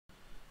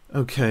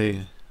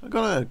Okay, I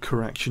got a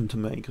correction to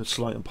make, a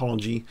slight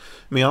apology.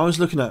 I mean, I was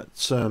looking at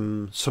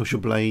some social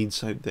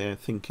blades out there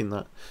thinking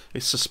that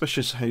it's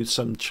suspicious how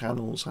some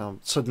channels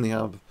suddenly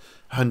have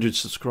 100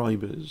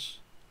 subscribers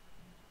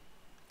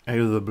out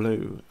of the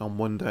blue on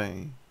one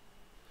day.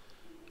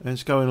 And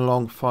it's going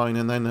along fine,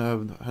 and then they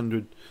have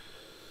 100.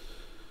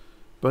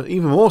 But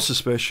even more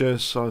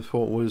suspicious, I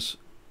thought, was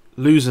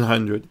losing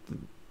 100.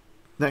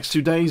 Next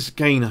 2 days,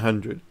 gain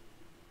 100.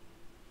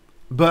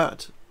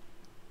 But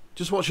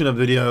just watching a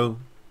video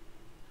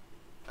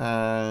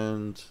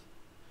and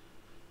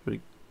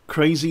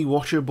Crazy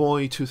Washer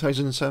Boy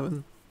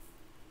 2007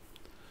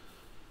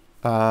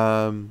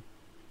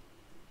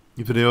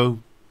 video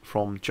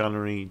from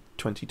January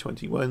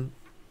 2021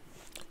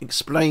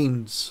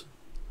 explains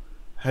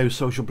how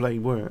Social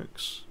Blade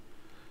works.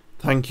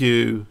 Thank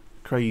you,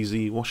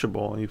 Crazy Washer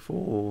Boy,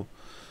 for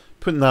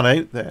putting that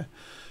out there,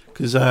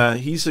 because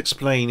he's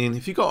explaining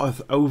if you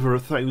got over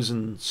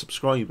 1,000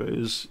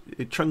 subscribers,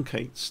 it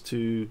truncates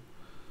to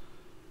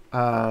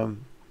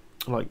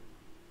like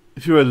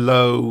if you're a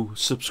low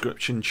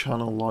subscription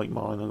channel like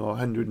mine. I got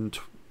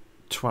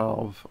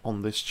 112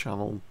 on this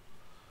channel,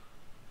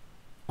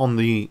 on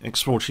the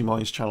Exploratory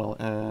Minds channel,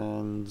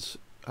 and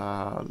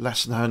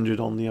less than 100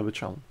 on the other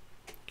channel.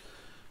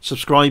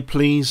 Subscribe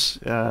please,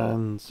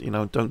 and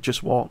don't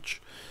just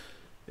watch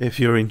if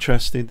you're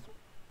interested.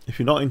 If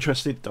you're not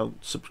interested,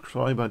 don't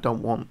subscribe. I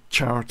don't want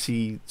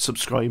charity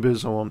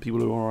subscribers. I want people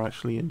who are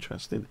actually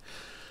interested.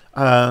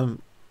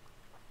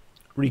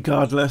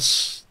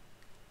 Regardless,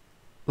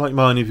 like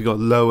mine, if you've got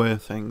lower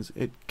things,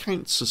 it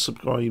counts as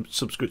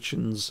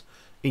subscriptions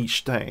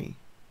each day.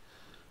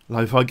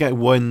 Like if I get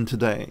one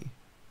today,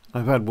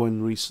 I've had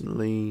one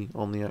recently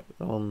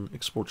on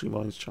Exploratory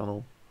Minds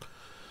channel,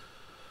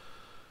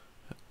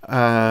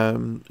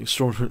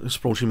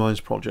 Exploratory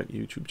Minds Project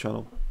YouTube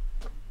channel.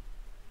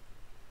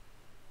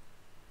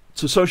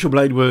 So Social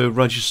Blade will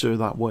register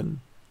that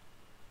one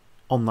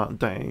on that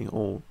day,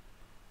 or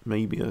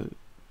maybe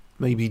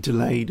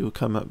delayed, or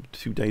come up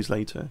 2 days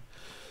later.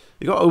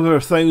 You got over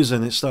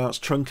 1,000, it starts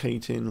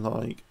truncating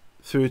like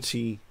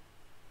 30.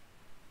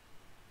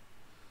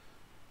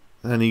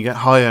 And then you get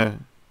higher,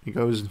 it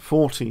goes in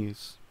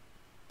 40s,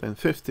 then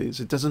 50s.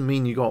 It doesn't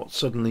mean you got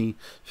suddenly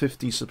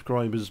 50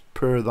 subscribers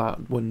per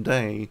that one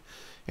day.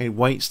 It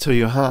waits till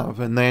you have,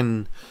 and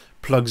then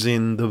plugs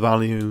in the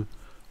value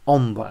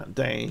on that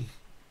day.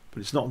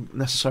 But it's not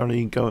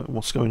necessarily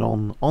what's going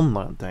on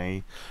that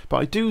day. But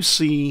I do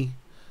see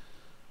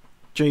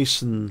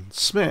Jason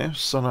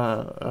Smith's on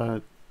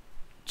a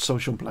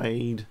Social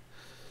Blade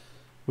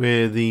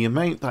where the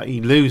amount that he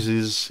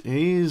loses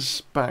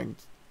is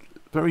backed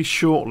very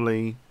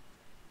shortly,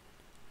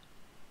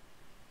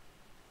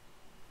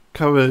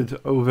 covered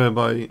over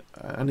by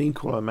an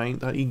equal amount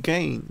that he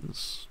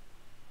gains.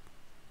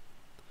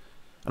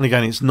 And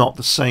again, it's not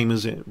the same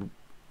as it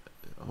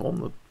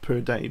on the per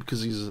day,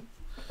 because he's a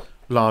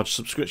large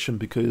subscription,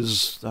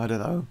 because I don't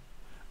know,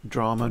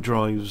 drama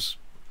drives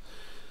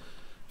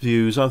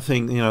views. I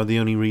think the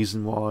only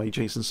reason why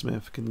Jason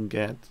Smith can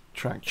get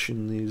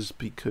traction is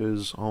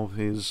because of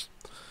his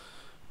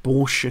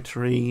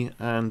bullshittery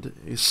and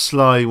his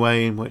sly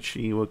way in which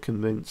he would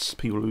convince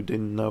people who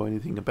didn't know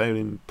anything about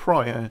him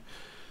prior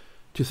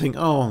to think,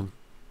 oh,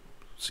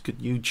 it's a good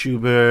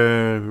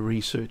YouTuber,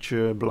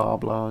 researcher, blah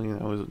blah.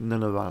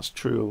 None of that's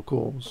true, of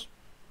course.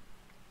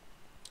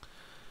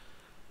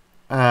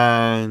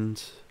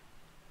 And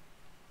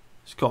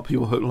it's got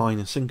people hook, line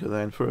and sinker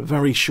then for a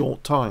very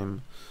short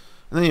time,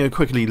 and then you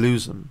quickly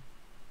lose them.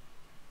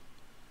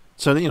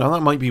 So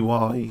that might be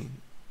why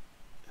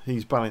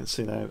he's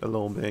balancing out a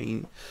little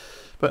bit.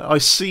 But I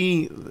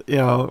see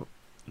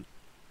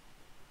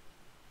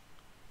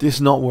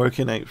this not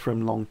working out for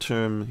him long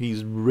term.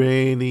 He's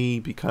really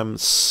become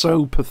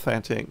so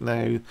pathetic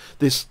now.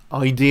 This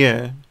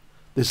idea,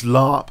 this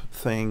LARP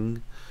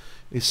thing,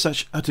 is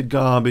such utter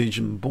garbage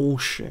and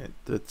bullshit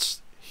that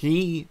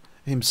he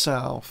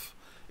himself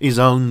is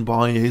owned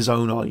by his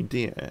own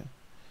idea.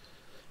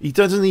 He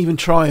doesn't even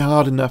try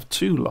hard enough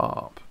to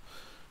LARP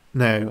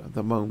now at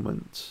the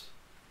moment.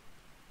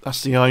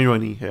 That's the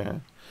irony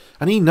here.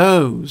 And he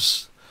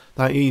knows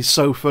that he's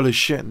so full of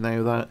shit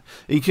now that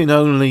he can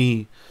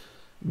only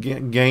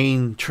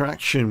gain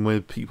traction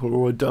with people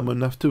who are dumb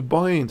enough to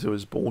buy into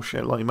his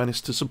bullshit, like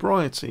Menace to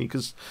Sobriety,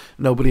 because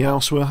nobody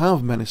else will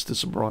have Menace to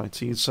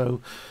Sobriety.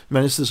 So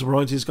Menace to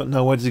Sobriety's got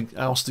nowhere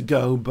else to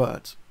go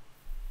but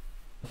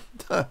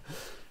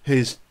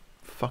his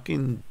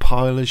fucking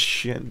pile of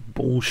shit,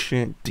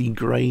 bullshit,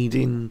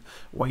 degrading,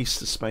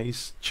 waste of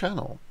space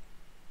channel.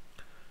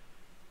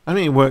 I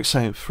mean, it works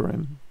out for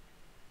him.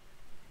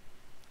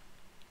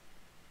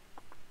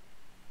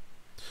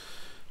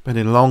 But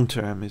in long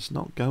term, it's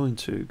not going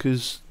to,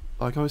 because,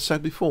 like I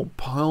said before,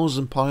 piles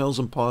and piles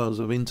and piles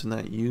of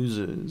internet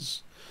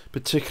users,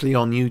 particularly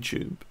on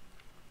YouTube,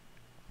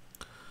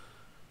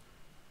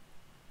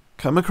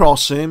 come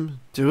across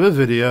him, do a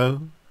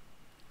video,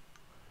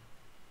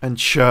 and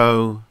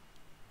show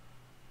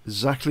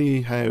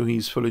exactly how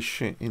he's full of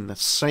shit in the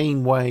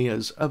same way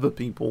as other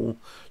people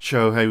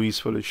show how he's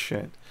full of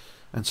shit.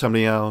 and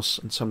somebody else,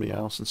 and somebody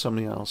else, and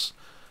somebody else.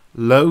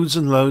 Loads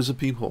and loads of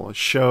people are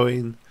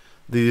showing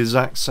the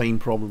exact same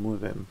problem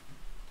with him.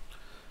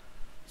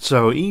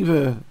 So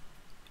either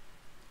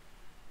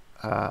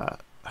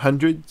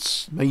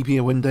hundreds, maybe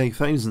one day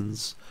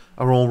thousands,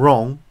 are all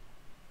wrong,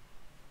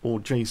 or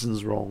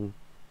Jason's wrong.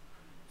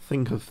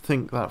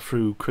 Think that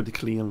through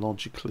critically and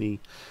logically,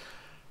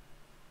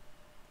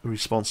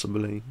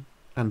 responsibly,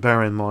 and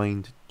bear in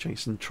mind,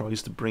 Jason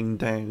tries to bring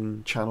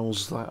down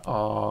channels that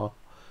are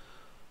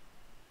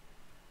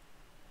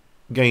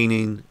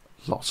gaining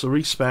lots of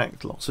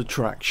respect, lots of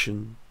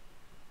traction.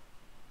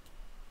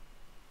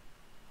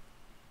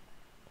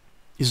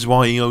 This is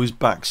why he always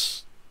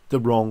backs the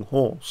wrong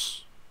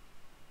horse.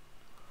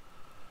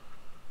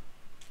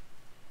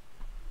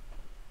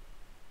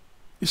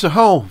 It's a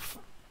whole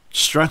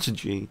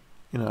strategy,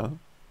 you know.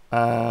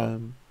 I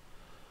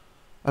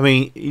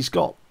mean, he's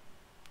got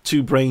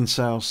 2 brain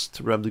cells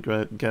to rub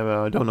together.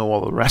 I don't know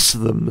what the rest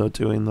of them are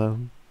doing, though.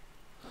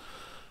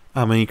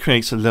 I mean, he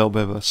creates a little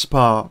bit of a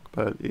spark,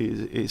 but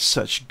it's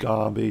such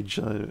garbage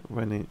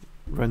when it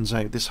runs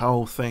out. This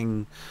whole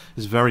thing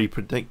is very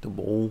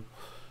predictable.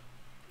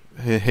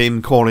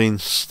 Him calling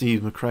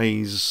Steve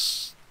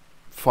McRae's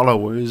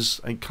followers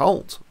a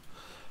cult.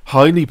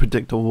 Highly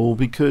predictable,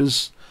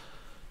 because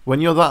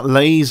when you're that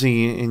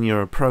lazy in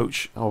your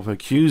approach of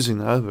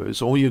accusing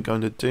others, all you're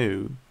going to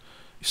do,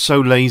 so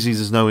lazy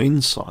there's no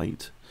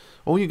insight,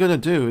 all you're going to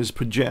do is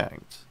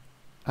project.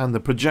 And the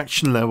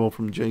projection level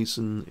from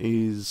Jason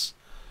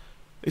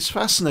it's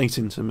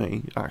fascinating to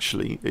me,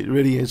 actually. It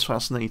really is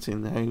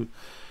fascinating how,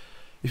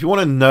 if you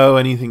want to know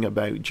anything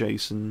about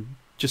Jason,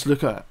 just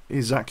look at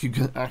his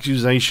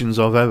accusations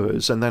of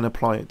others and then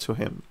apply it to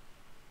him.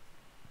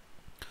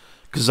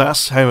 Because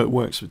that's how it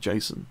works with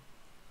Jason.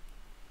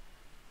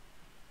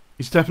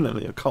 He's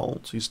definitely a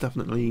cult. He's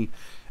definitely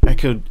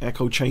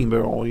echo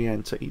chamber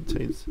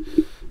orientated.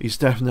 He's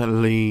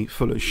definitely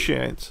full of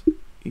shit.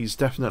 He's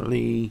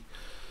definitely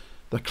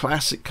the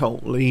classic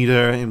cult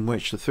leader, in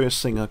which the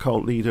first thing a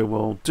cult leader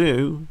will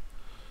do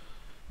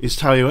is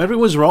tell you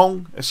everyone's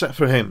wrong except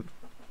for him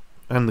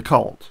and the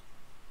cult.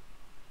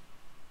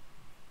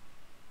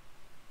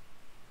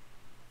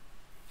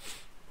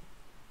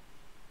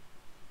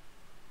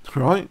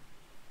 Right?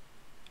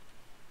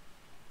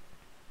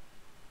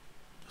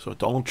 So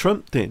Donald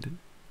Trump did.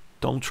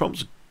 Donald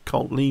Trump's a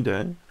cult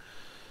leader.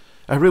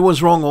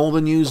 Everyone's wrong, all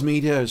the news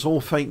media, it's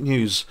all fake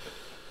news.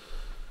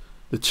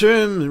 The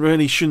term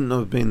really shouldn't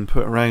have been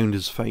put around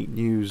as fake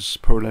news,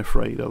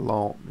 proliferate a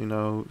lot, you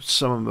know.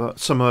 Some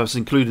of us,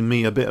 including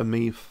me, a bit of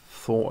me,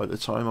 thought at the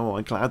time, oh,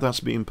 I'm glad that's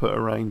being put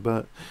around,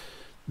 but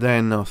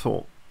then I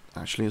thought,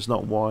 actually it's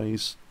not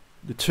wise.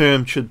 The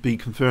term should be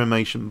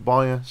confirmation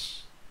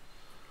bias.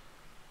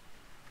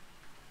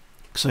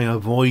 Say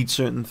avoid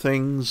certain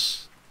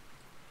things,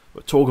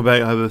 but talk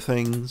about other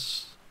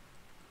things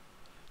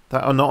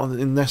that are not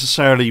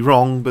necessarily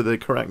wrong, but they're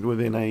correct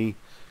within a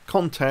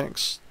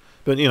context.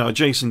 But, you know,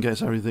 Jason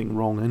gets everything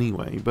wrong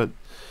anyway. But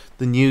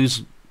the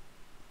news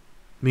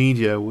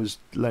media was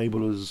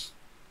labelled as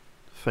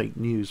fake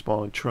news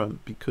by Trump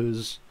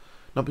because,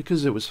 not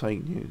because it was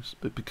fake news,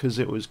 but because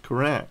it was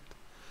correct.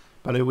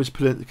 But it was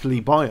politically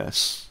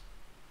biased.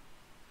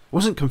 It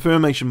wasn't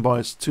confirmation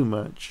bias too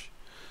much.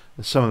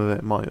 Some of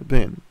it might have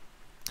been.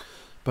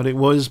 But it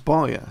was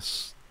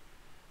biased.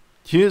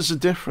 Here's the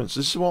difference.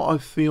 This is what I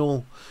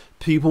feel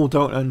people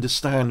don't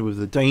understand with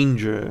the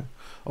danger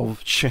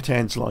of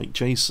shitheads like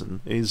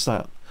Jason, is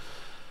that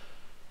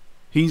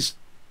he's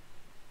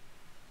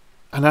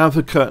an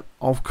advocate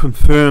of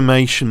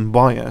confirmation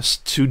bias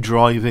to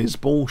drive his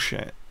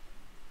bullshit.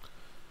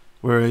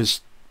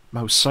 Whereas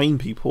most sane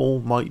people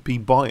might be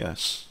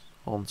biased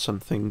on some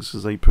things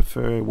because they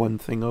prefer one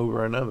thing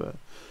over another.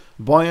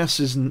 Bias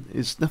is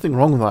nothing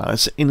wrong with that.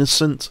 It's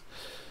innocent,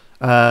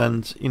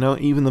 and you know,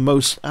 even the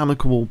most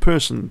amicable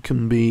person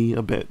can be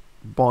a bit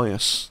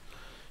biased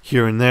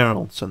here and there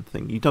on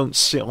something. You don't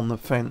sit on the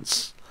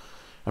fence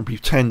and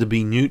pretend to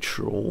be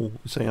neutral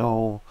and say,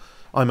 oh,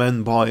 I'm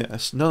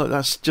unbiased. No,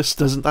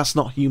 that's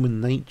not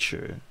human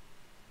nature.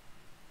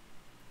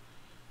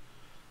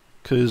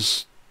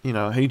 Because, you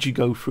know, how'd you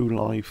go through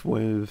life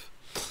with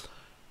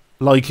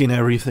liking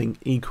everything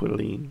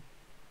equally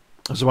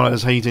as well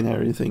as hating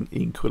everything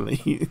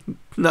equally?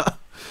 No,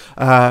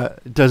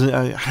 it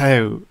doesn't.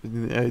 How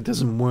it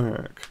doesn't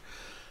work.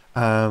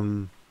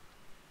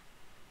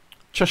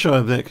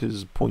 Cheshire Vic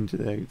has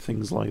pointed out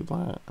things like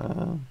that,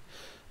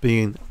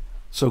 being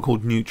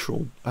so-called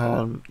neutral.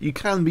 You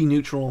can be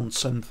neutral on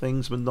some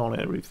things, but not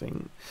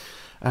everything.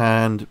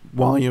 And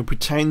while you're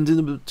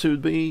pretending to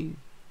be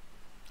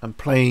and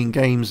playing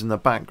games in the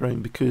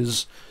background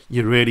because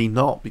you're really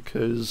not,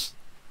 because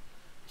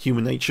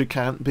human nature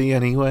can't be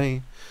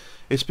anyway,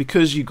 it's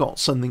because you got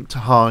something to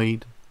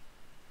hide,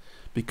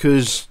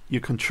 because you're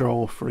a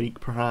control freak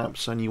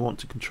perhaps, and you want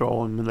to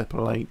control and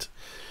manipulate.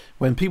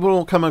 When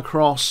people come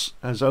across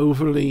as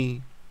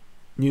overly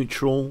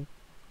neutral,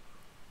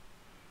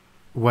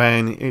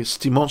 when it's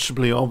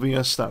demonstrably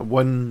obvious that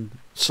one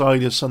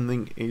side of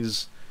something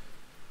is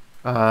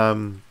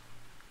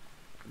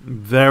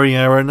very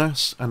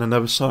erroneous, and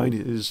another side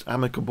is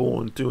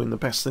amicable and doing the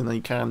best thing they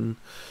can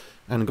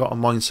and got a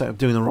mindset of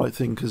doing the right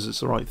thing because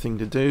it's the right thing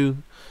to do.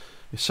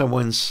 If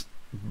someone's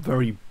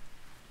very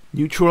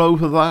neutral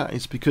over that,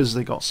 it's because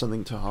they got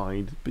something to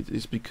hide.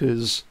 It's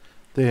because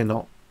they're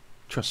not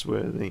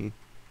trustworthy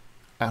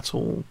at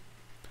all.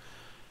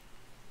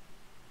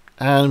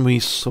 And we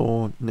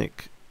saw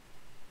Nick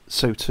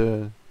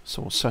Sutter,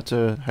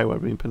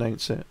 however you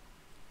pronounce it,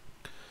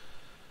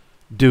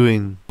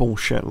 doing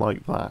bullshit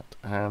like that.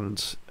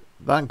 And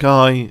that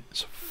guy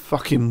is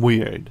fucking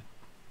weird.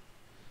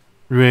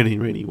 Really,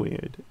 really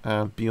weird.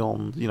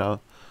 Beyond, you know,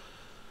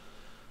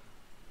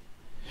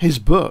 his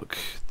book,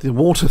 The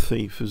Water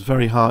Thief, is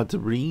very hard to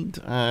read,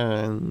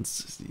 and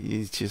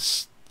it's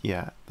just,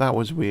 yeah, that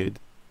was weird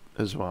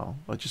as well.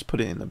 I just put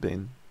it in the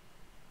bin.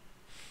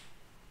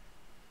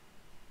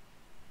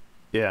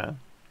 Yeah.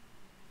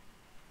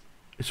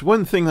 It's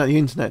one thing that the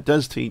internet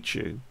does teach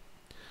you,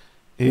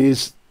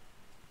 is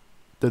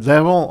the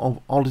level of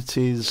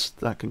oddities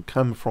that can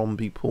come from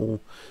people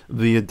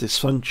via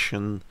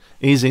dysfunction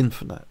is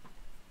infinite.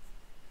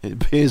 It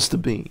appears to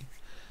be.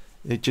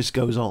 It just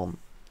goes on.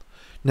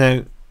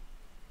 Now,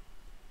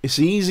 it's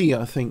easy,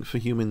 I think, for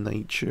human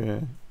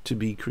nature to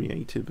be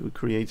creative. We're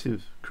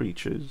creative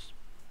creatures.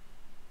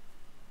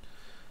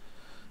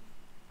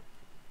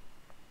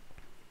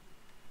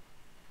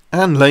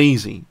 And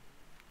lazy.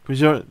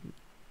 Because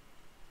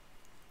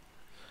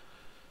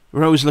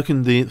we're always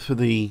looking for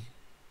the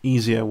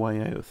easier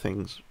way out of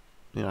things.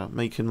 You know,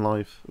 making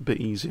life a bit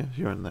easier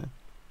here and there.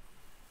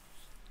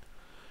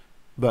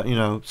 But, you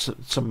know,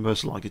 some of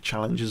us like a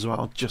challenge as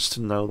well, just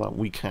to know that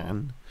we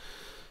can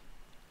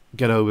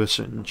get over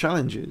certain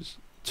challenges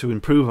to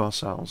improve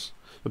ourselves.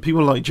 But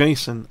people like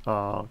Jason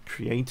are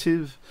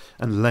creative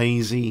and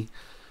lazy.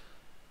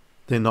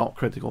 They're not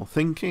critical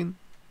thinking.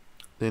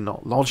 They're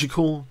not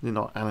logical. They're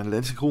not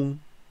analytical.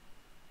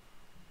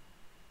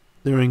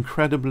 They're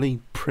incredibly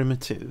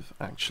primitive,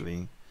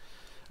 actually.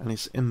 And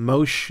it's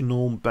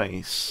emotional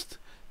based.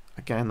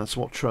 Again, that's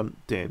what Trump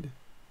did.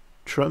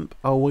 Trump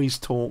always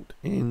talked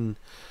in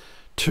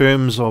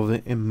terms of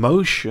the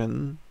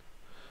emotion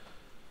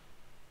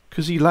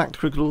because he lacked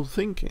critical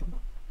thinking.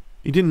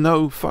 He didn't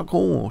know fuck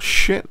all,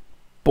 shit,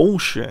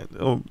 bullshit,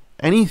 or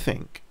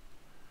anything.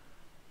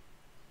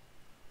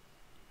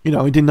 You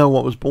know, he didn't know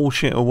what was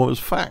bullshit or what was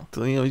fact.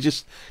 You know, he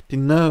just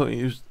didn't know.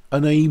 He was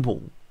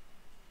unable,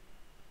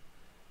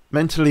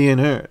 mentally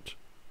inert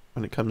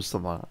when it comes to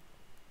that.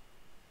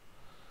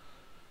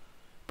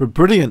 But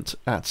brilliant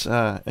at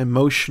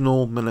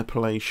emotional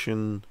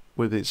manipulation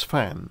with his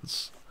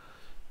fans.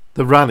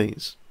 The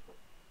rallies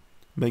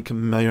make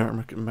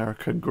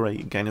America great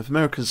again. If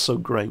America's so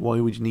great,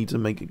 why would you need to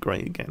make it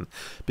great again?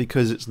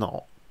 Because it's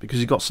not. Because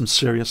you've got some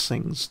serious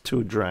things to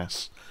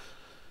address.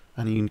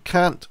 And you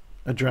can't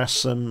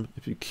address them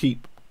if you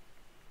keep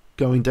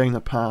going down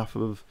the path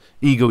of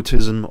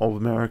egotism of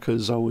America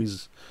is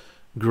always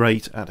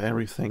great at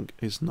everything.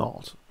 Is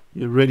not.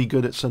 You're really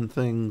good at some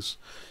things.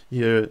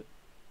 You're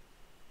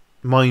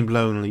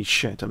mind-blowingly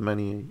shit at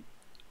many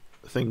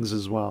things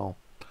as well.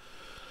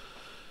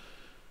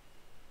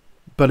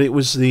 But it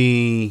was at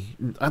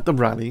the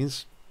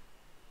rallies,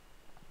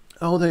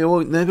 oh, they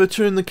all never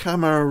turn the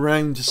camera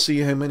around to see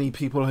how many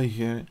people are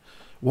here.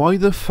 Why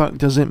the fuck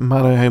does it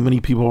matter how many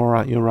people are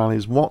at your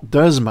rallies? What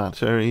does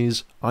matter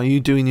is, are you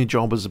doing your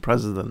job as a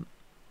president?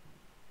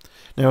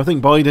 Now, I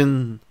think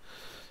Biden,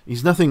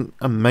 he's nothing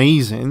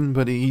amazing,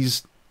 but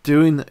he's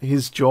doing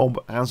his job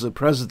as a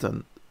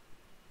president.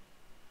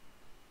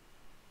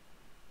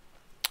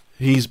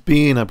 He's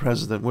being a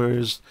president,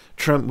 whereas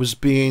Trump was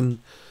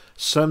being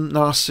some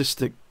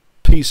narcissistic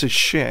piece of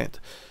shit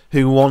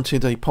who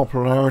wanted a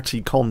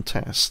popularity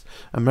contest.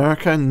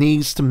 America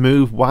needs to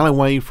move well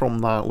away from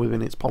that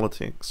within its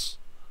politics.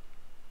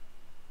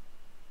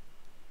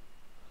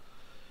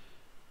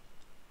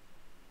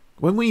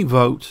 When we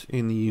vote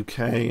in the UK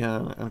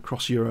and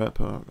across Europe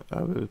or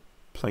other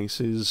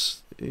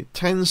places, it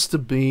tends to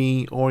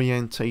be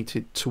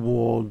orientated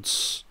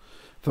towards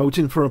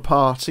voting for a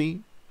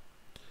party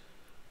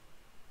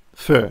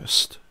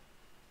first.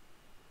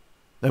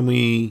 Then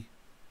we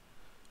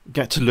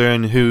get to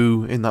learn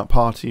who in that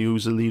party,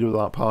 who's the leader of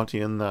that party,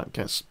 and that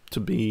gets to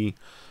be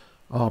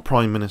our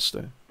prime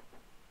minister.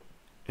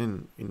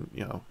 You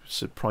know,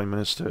 it's a prime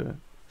minister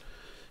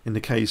in the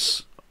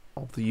case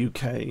of the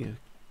UK,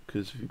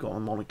 because if you've got a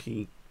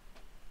monarchy,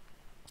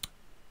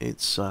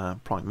 it's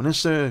prime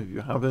minister. If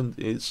you haven't,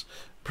 it's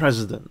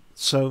president.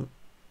 So,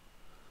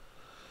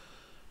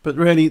 but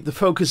really, the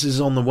focus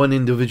is on the one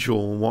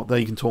individual, what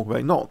they can talk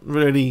about, not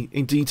really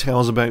in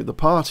details about the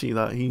party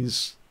that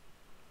he's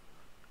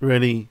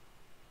really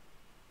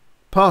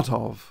part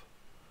of.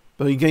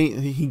 But he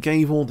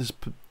gave all this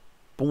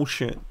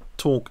bullshit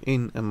talk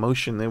in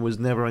emotion. There was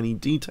never any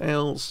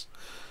details.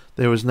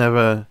 There was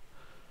never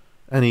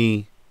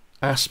any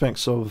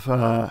aspects of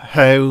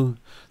how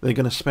they're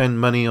going to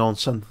spend money on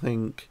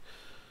something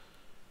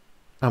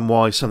and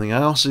why something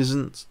else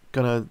isn't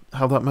going to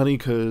have that money,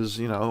 because,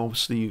 you know,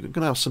 obviously you're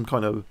going to have some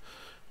kind of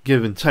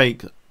give and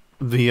take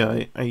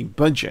via a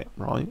budget,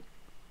 right?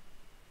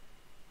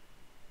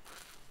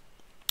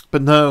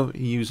 But no,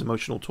 he used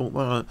emotional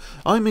talk.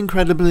 I'm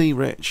incredibly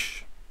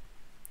rich.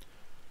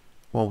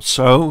 Well,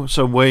 so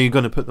where are you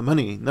going to put the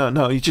money?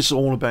 No, it's just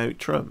all about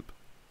Trump.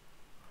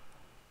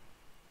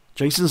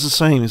 Jason's the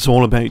same. It's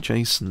all about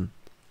Jason.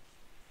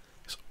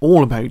 It's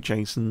all about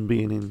Jason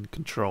being in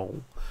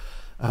control.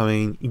 I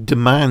mean, he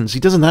demands. He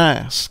doesn't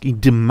ask. He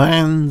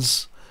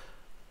demands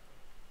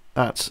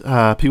that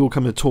people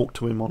come and talk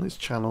to him on his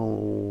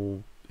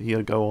channel, or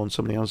he'll go on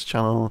somebody else's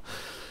channel.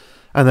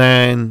 And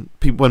then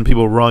when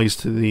people rise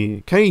to the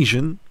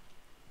occasion,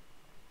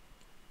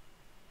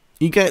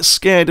 he gets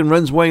scared and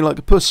runs away like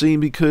a pussy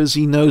because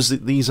he knows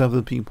that these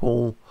other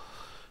people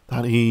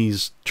that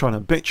he's trying to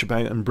bitch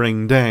about and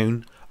bring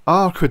down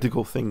are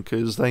critical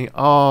thinkers. They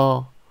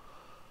are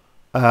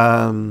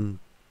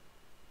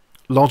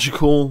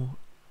logical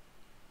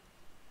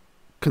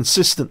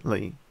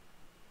consistently.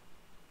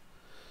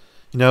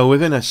 You know,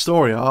 within a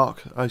story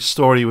arc, a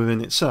story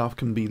within itself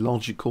can be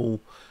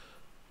logical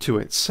to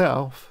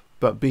itself,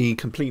 but be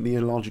completely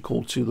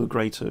illogical to the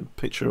greater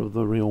picture of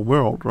the real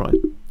world, right?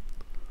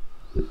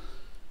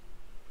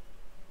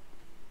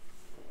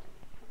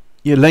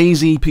 You're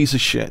lazy piece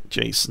of shit,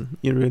 Jason.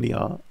 You really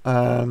are.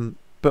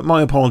 But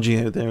my apology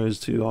out there is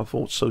to, I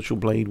thought Social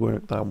Blade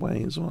worked that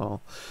way as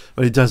well.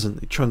 But it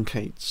doesn't. It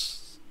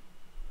truncates.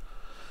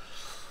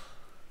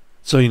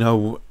 So, you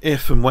know,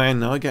 if and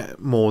when I get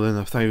more than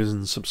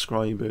 1,000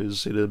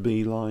 subscribers, it'll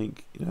be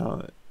like, you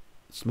know,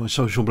 my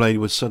Social Blade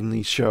would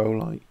suddenly show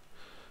like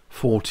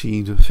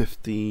 40 to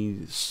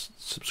 50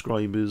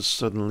 subscribers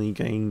suddenly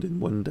gained in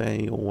one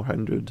day, or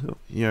 100.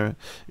 You know,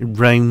 it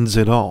rounds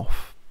it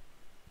off.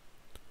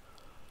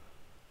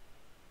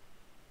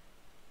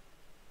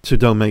 So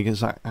don't make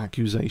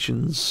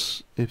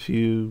accusations if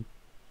you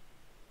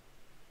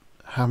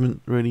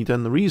haven't really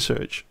done the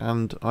research.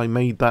 And I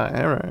made that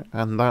error,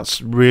 and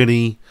that's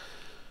really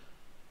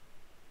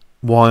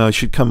why I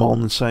should come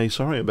on and say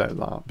sorry about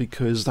that,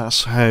 because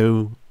that's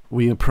how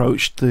we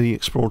approached the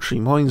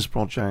Exploratory Minds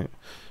project,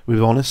 with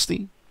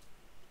honesty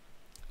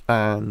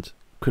and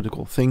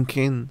critical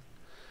thinking.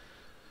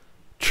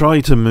 Try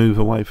to move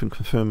away from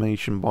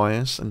confirmation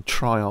bias and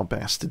try our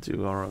best to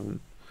do our own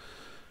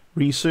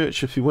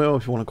research, if you will,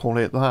 if you want to call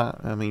it that.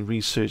 I mean,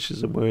 research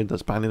is a word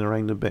that's bandied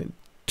around a bit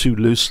too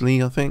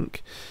loosely, I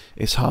think.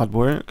 It's hard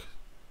work.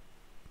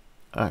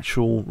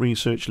 Actual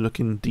research,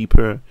 looking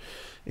deeper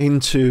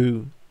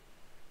into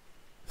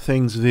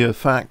things via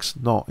facts,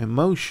 not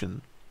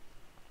emotion.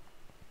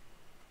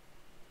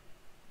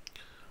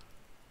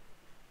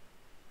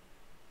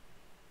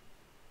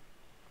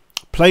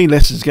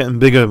 Playlist is getting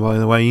bigger, by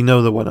the way. You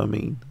know what I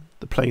mean.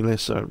 The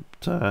playlist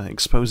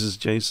exposes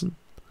Jason.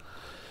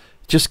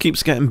 Just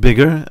keeps getting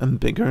bigger and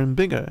bigger and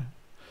bigger.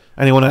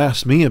 Anyone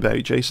asks me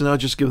about Jason, I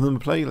just give them a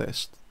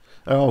playlist.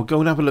 Oh, go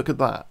and have a look at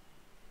that.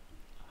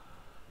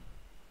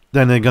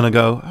 Then they're going to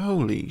go,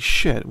 holy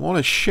shit, what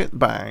a shit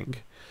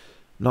bag.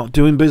 Not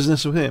doing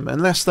business with him.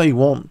 Unless they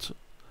want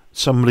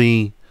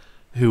somebody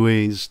who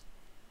is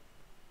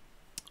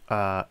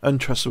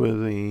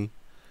untrustworthy,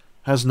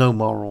 has no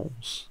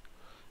morals,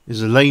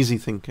 is a lazy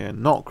thinker,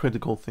 not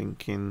critical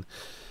thinking,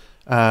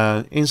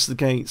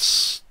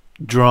 instigates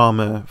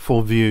drama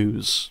for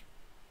views,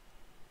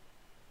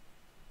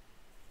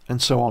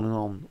 and so on and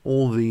on.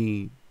 All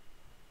the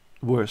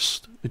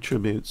worst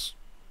attributes.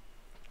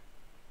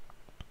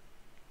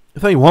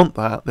 If they want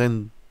that,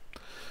 then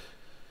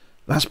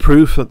that's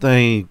proof that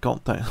they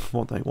got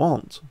what they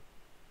want.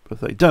 But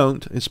if they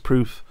don't, it's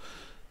proof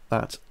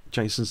that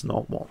Jason's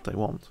not what they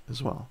want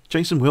as well.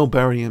 Jason will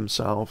bury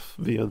himself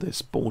via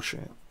this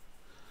bullshit.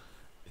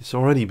 It's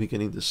already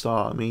beginning to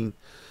start. I mean,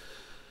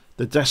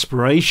 the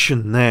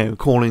desperation now,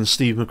 calling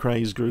Steve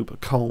McRae's group a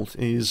cult,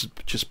 is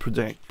just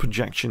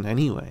projection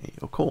anyway,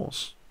 of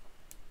course.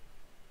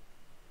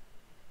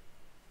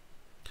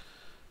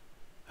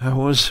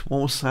 What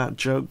was that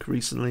joke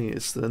recently?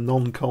 It's the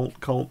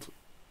non-cult cult.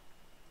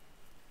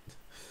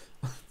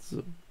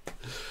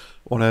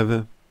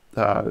 Whatever.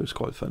 It was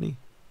quite funny.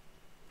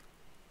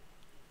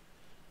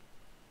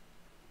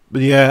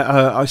 But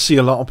yeah, I see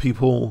a lot of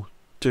people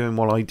doing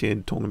what I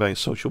did, talking about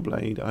Social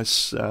Blade.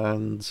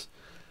 And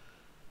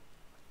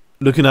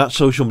looking at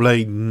Social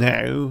Blade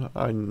now,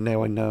 I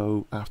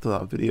know after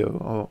that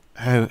video,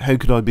 how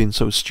could I have been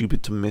so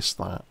stupid to miss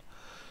that?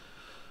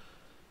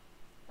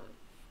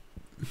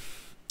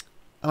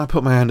 And I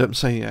put my hand up and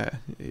say,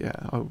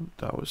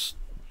 that was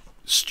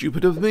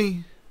stupid of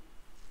me.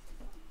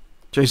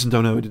 Jason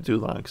don't know how to do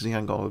that, because he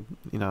ain't got,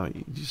 you know,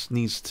 he just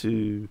needs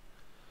to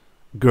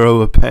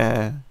grow a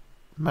pair,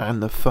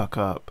 man the fuck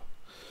up,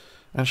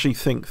 actually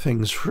think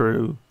things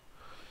through,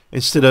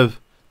 instead of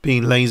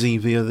being lazy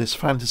via this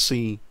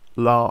fantasy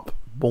LARP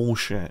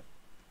bullshit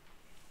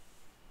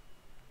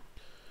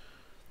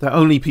that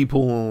only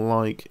people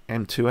like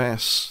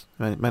M2S,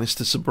 Menace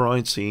to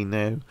Sobriety,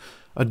 now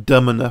are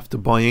dumb enough to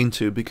buy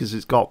into, because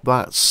it's got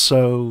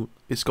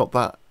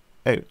that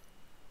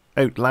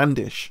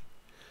outlandish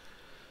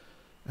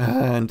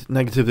And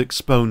negative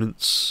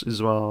exponents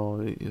as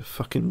well. You're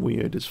fucking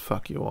weird as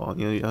fuck you are.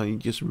 You're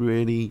just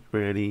really,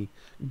 really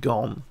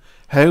gone.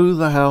 How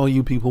the hell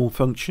you people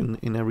function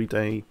in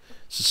everyday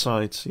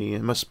society?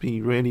 It must be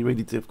really,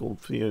 really difficult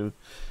for you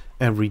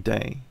every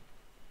day.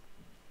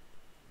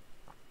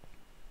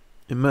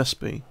 It must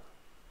be.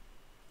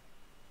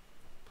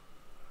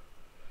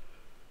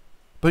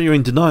 But you're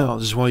in denial.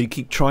 This is why you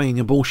keep trying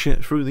your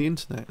bullshit through the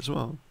internet as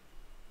well.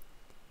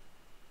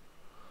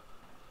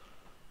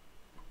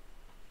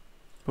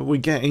 But we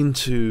get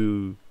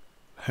into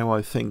how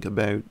I think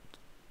about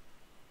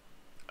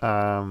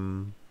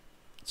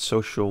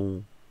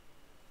social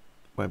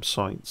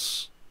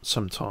websites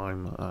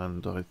sometime,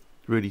 and I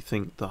really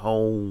think the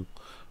whole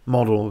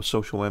model of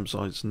social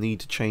websites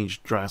need to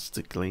change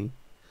drastically.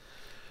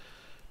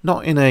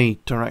 Not in a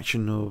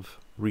direction of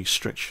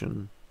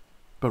restriction,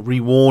 but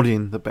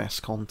rewarding the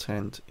best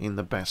content in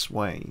the best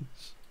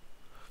ways.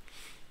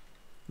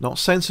 Not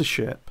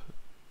censorship.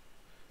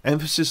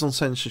 Emphasis on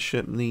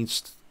censorship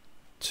needs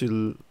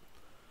to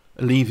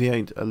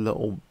alleviate a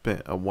little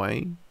bit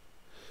away.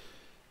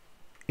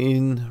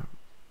 In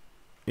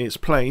its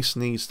place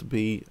needs to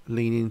be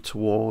leaning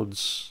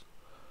towards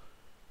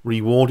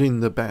rewarding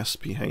the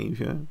best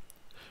behavior,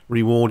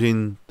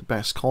 rewarding the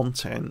best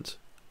content,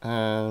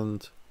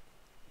 and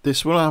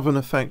this will have an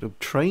effect of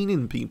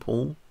training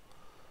people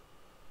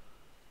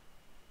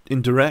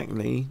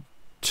indirectly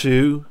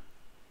to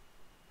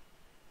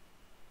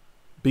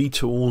be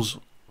tools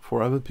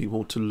for other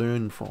people to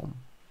learn from,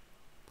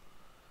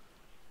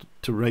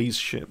 to raise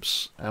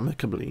ships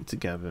amicably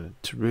together,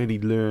 to really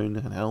learn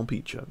and help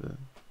each other.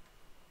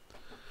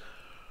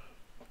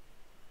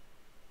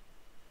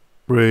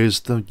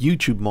 Whereas the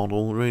YouTube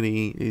model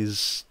really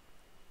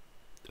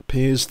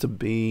appears to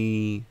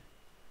be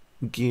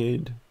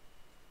geared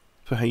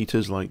for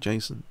haters like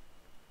Jason.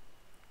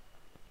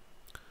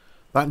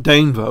 That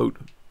downvote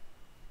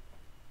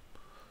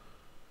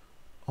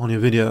on your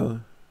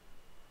video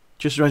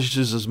just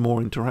registers as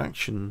more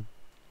interaction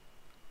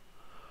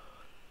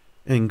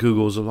in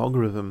Google's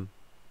algorithm.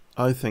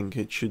 I think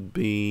it should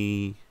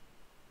be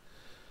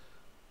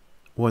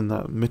one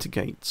that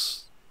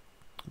mitigates.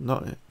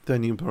 Not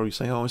then you probably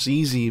say, oh, it's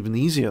even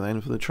easier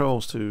then for the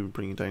trolls to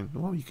bring it down.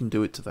 Well, you can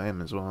do it to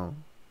them as well.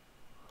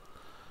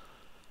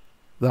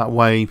 That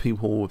way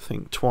people will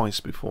think twice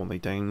before they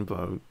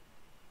downvote,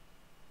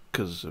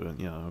 because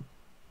you know,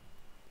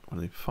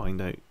 when they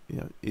find out, you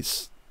know,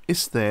 it's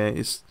there,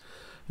 it's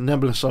a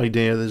nebulous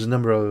idea. There's a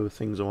number of other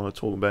things I want to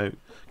talk about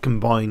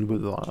combined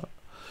with that,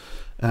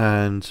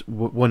 and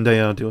one day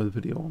I'll do a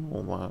video on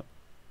all that.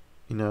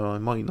 You know, I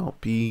might not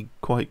be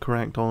quite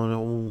correct on it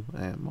all,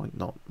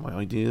 my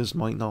ideas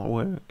might not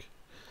work.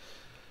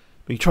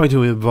 But you try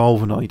to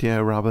evolve an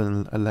idea rather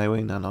than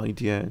allowing an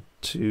idea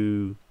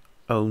to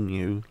own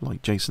you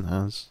like Jason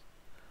has.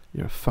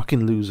 You're a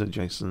fucking loser,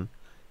 Jason.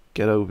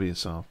 Get over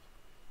yourself.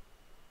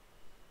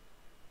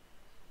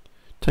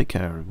 Take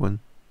care, everyone.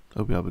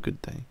 Hope you have a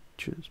good day.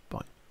 Cheers.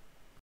 Bye.